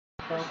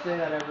Don't say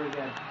that ever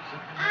again.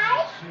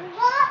 I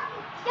love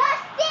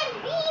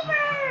Justin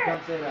Bieber.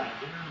 Don't say that.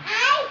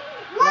 I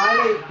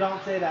love. Rylee,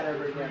 don't say that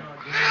ever again.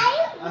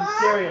 I'm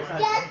serious.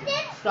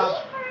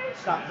 Stop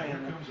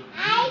saying that.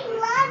 I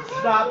love.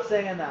 Stop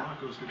saying that.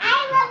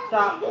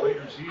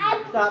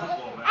 Stop.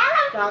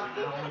 Stop.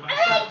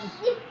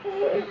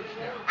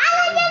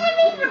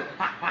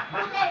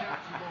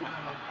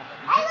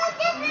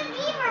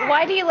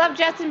 Why do you love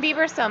Justin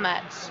Bieber so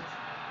much?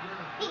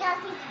 Because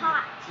he's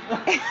hot.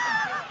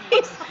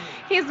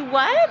 he's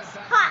what?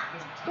 Hot.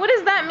 What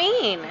does that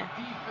mean?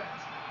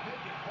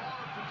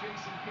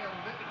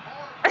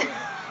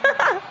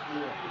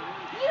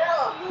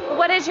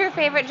 What is your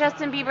favorite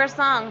Justin Bieber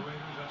song?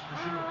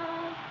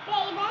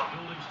 Baby.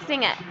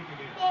 Sing it. Baby,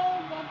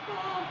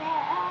 baby,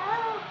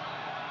 oh,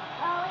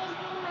 always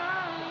be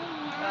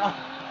mine. Oh,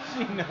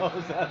 she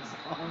knows that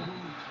song.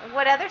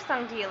 What other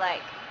song do you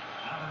like?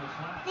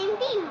 Same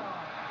thing.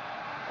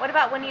 What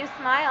about When You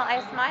Smile,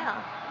 I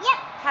Smile? Yep.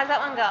 How's that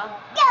one go?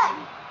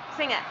 Good.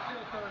 Sing it.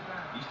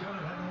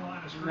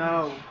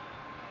 No.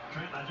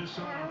 Trent, I just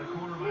saw it on the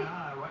corner of my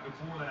eye right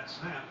before that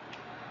snap.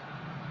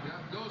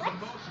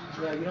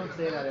 Yeah, you don't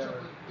say that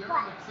ever.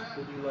 What?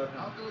 Because you love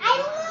him. I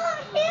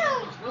love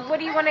him. What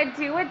do you want to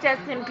do with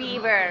Justin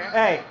Bieber?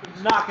 Hey,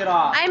 knock it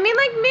off. I mean,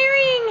 like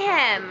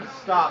marrying him.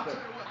 Stop it.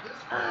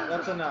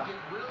 That's enough.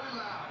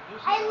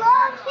 I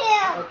love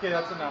him. Okay,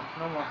 that's enough.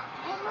 No more.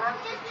 I love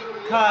Justin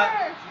Bieber. Cut.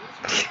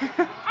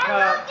 I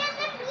love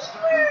Justin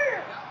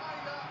Bieber.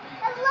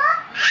 I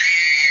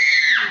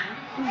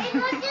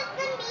love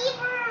Justin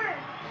Bieber.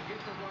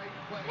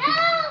 No,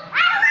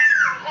 I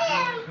love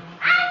him.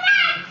 I'm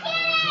not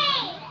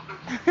kidding.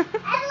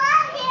 I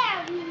love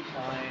him.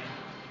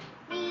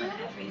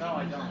 Fine. No,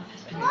 I don't.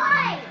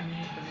 Why?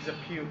 Because he's a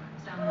puke.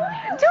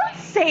 Don't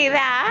say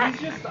that.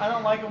 He's just, I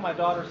don't like when my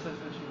daughter says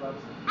that she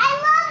loves him. I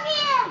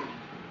love him.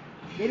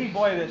 Any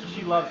boy that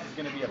she loves is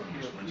going to be a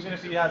puke. Even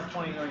if he has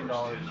 $20 million or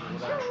I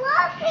whatever.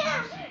 love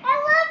him. I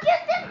love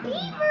Justin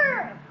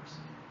Bieber.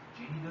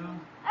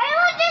 I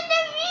love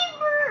Justin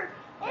Bieber.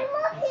 I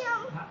love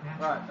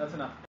him. Alright, that's enough.